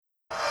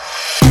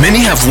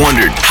Many have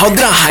wondered, how did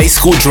a high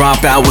school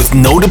dropout with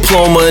no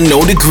diploma, no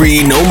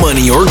degree, no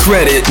money or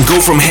credit go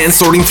from hand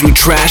sorting through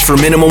trash for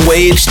minimum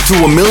wage to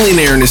a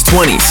millionaire in his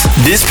 20s?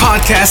 This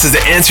podcast is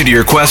the answer to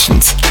your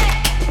questions.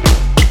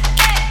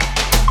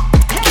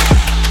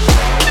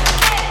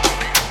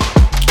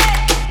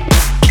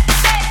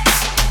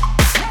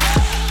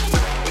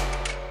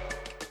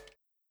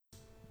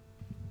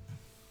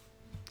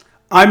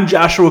 I'm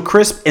Joshua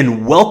Crisp,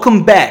 and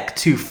welcome back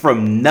to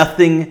From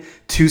Nothing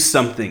to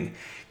Something.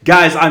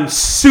 Guys, I'm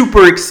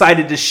super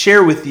excited to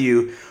share with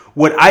you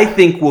what I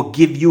think will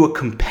give you a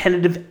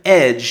competitive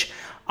edge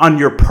on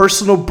your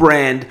personal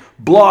brand,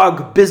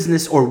 blog,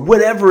 business, or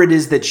whatever it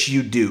is that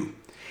you do.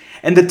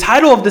 And the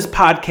title of this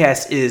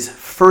podcast is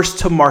First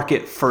to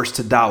Market, First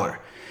to Dollar.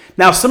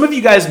 Now, some of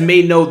you guys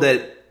may know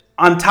that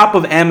on top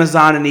of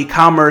Amazon and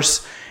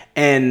e-commerce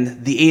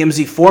and the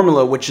AMZ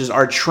Formula, which is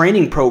our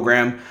training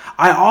program,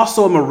 I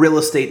also am a real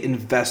estate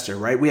investor,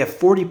 right? We have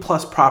 40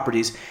 plus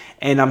properties,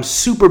 and I'm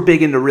super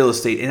big into real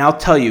estate. And I'll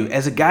tell you,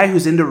 as a guy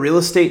who's into real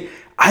estate,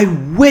 I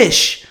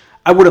wish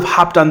I would have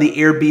hopped on the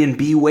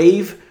Airbnb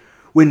wave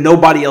when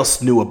nobody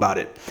else knew about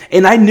it.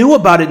 And I knew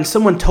about it and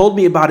someone told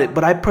me about it,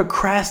 but I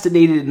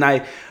procrastinated and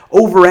I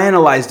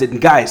overanalyzed it. And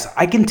guys,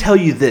 I can tell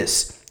you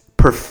this,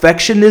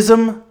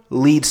 perfectionism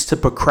leads to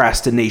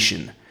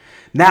procrastination.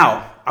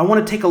 Now, I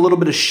want to take a little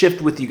bit of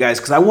shift with you guys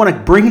because I want to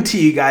bring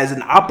to you guys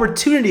an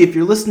opportunity, if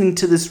you're listening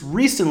to this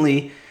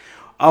recently,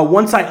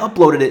 once I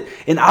uploaded it,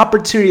 an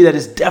opportunity that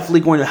is definitely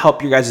going to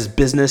help your guys'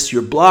 business,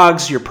 your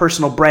blogs, your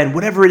personal brand,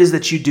 whatever it is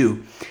that you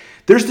do.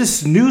 There's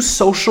this new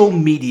social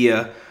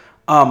media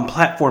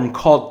platform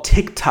called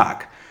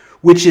TikTok,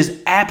 which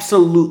is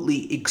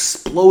absolutely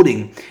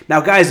exploding. Now,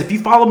 guys, if you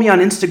follow me on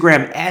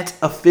Instagram at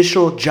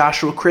official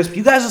Joshua Crisp,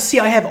 you guys will see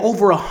I have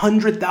over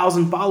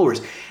 100,000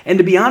 followers. And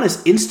to be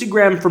honest,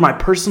 Instagram for my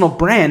personal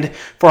brand,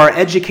 for our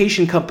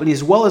education company,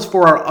 as well as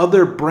for our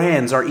other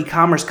brands, our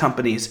e-commerce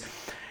companies,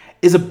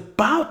 is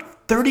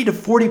about 30 to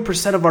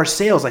 40% of our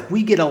sales. Like,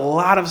 we get a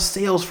lot of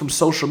sales from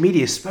social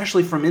media,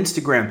 especially from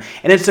Instagram.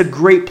 And it's a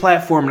great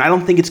platform, and I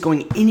don't think it's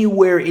going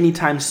anywhere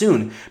anytime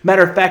soon.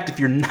 Matter of fact, if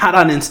you're not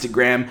on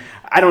Instagram,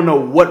 I don't know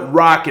what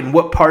rock and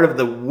what part of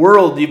the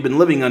world you've been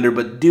living under,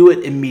 but do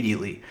it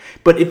immediately.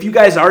 But if you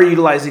guys are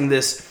utilizing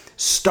this,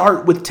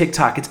 start with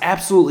TikTok. It's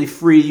absolutely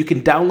free. You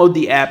can download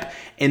the app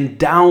and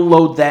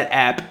download that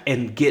app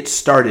and get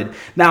started.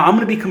 Now, I'm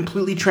going to be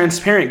completely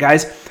transparent,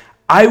 guys.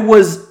 I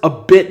was a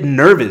bit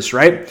nervous,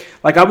 right?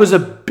 Like, I was a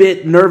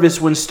bit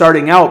nervous when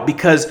starting out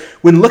because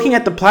when looking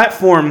at the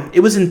platform, it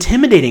was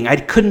intimidating. I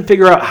couldn't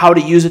figure out how to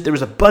use it. There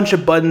was a bunch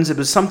of buttons. It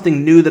was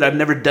something new that I've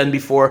never done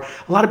before.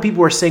 A lot of people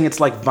were saying it's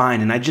like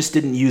Vine, and I just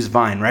didn't use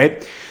Vine,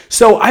 right?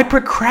 So I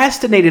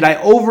procrastinated. I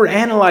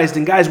overanalyzed.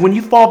 And guys, when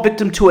you fall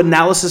victim to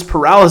analysis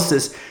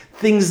paralysis,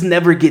 things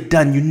never get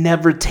done. You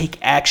never take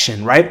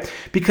action, right?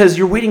 Because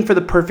you're waiting for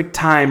the perfect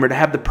time or to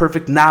have the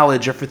perfect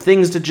knowledge or for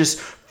things to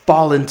just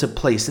fall into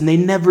place, and they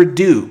never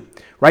do,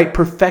 right?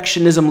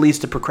 Perfectionism leads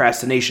to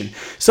procrastination.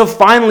 So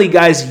finally,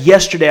 guys,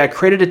 yesterday I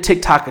created a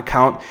TikTok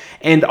account,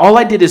 and all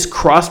I did is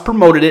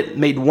cross-promoted it,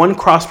 made one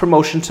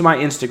cross-promotion to my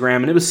Instagram,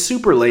 and it was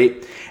super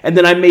late, and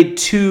then I made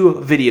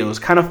 2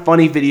 videos, kind of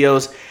funny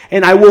videos,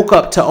 and I woke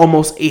up to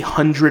almost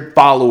 100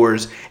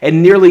 followers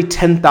and nearly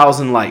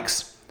 10,000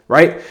 likes,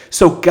 right?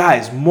 So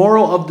guys,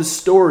 moral of the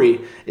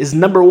story is,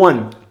 number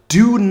 1,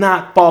 do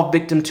not fall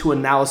victim to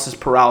analysis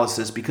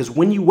paralysis, because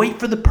when you wait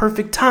for the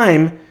perfect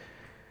time,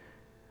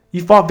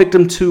 you fall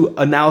victim to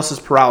analysis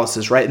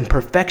paralysis, right? And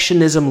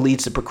perfectionism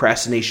leads to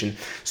procrastination.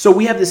 So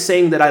we have this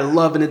saying that I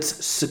love, and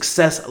it's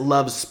success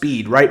loves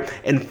speed, right?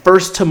 And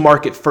first to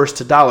market, first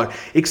to dollar,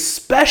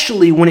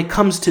 especially when it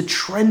comes to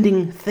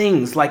trending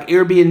things like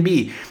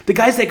Airbnb. The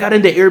guys that got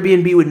into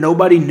Airbnb when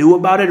nobody knew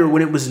about it or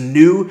when it was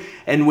new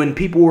and when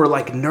people were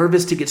like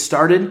nervous to get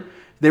started,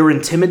 they were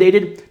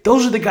intimidated.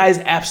 Those are the guys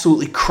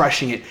absolutely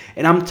crushing it.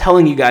 And I'm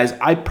telling you guys,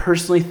 I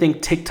personally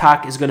think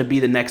TikTok is going to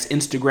be the next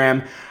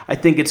Instagram. I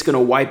think it's going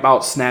to wipe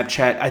out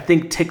Snapchat. I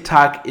think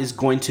TikTok is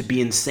going to be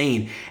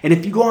insane. And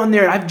if you go on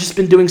there, I've just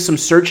been doing some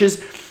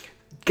searches.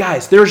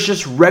 Guys, there's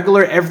just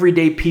regular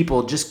everyday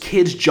people, just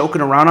kids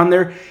joking around on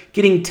there,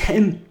 getting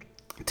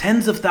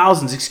tens of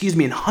thousands,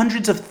 and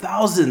hundreds of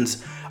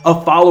thousands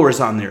of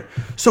followers on there.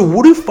 So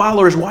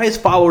why is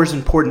followers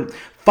important?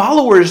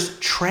 Followers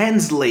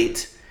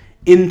translate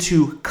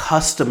into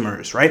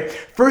customers, right?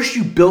 First,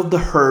 you build the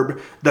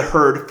herd.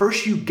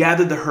 First, you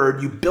gather the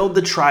herd. You build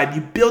the tribe. You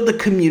build the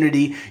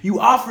community. You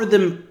offer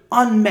them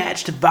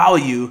unmatched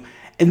value,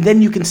 and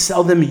then you can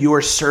sell them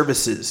your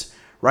services,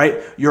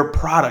 right? Your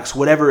products,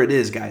 whatever it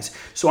is, guys.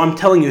 So I'm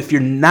telling you, if you're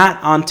not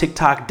on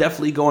TikTok,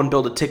 definitely go and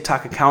build a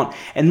TikTok account.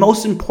 And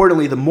most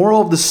importantly, the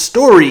moral of the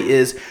story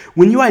is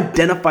when you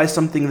identify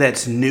something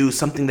that's new,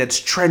 something that's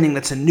trending,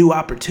 that's a new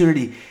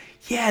opportunity,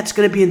 yeah, it's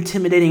going to be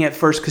intimidating at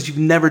first because you've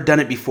never done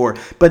it before,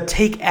 but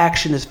take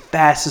action as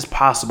fast as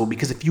possible,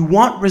 because if you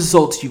want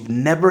results you've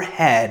never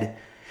had,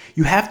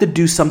 you have to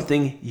do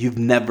something you've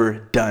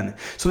never done.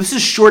 So this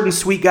is short and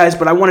sweet, guys,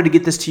 but I wanted to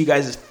get this to you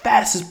guys as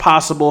fast as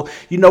possible.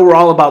 You know we're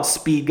all about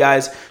speed,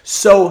 guys.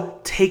 So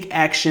take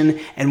action.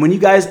 And when you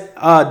guys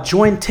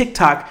join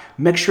TikTok,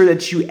 make sure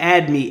that you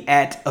add me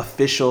at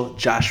official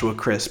Joshua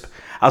Crisp.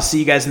 I'll see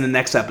you guys in the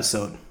next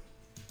episode.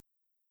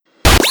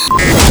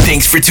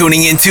 Thanks for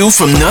tuning into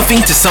From Nothing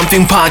to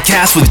Something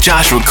podcast with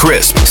Joshua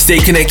Crisp. Stay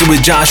connected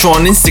with Joshua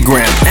on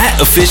Instagram at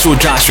official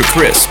Joshua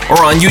Crisp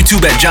or on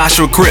YouTube at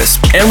Joshua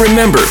Crisp. And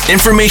remember,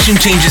 information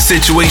changes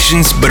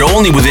situations, but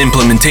only with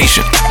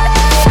implementation.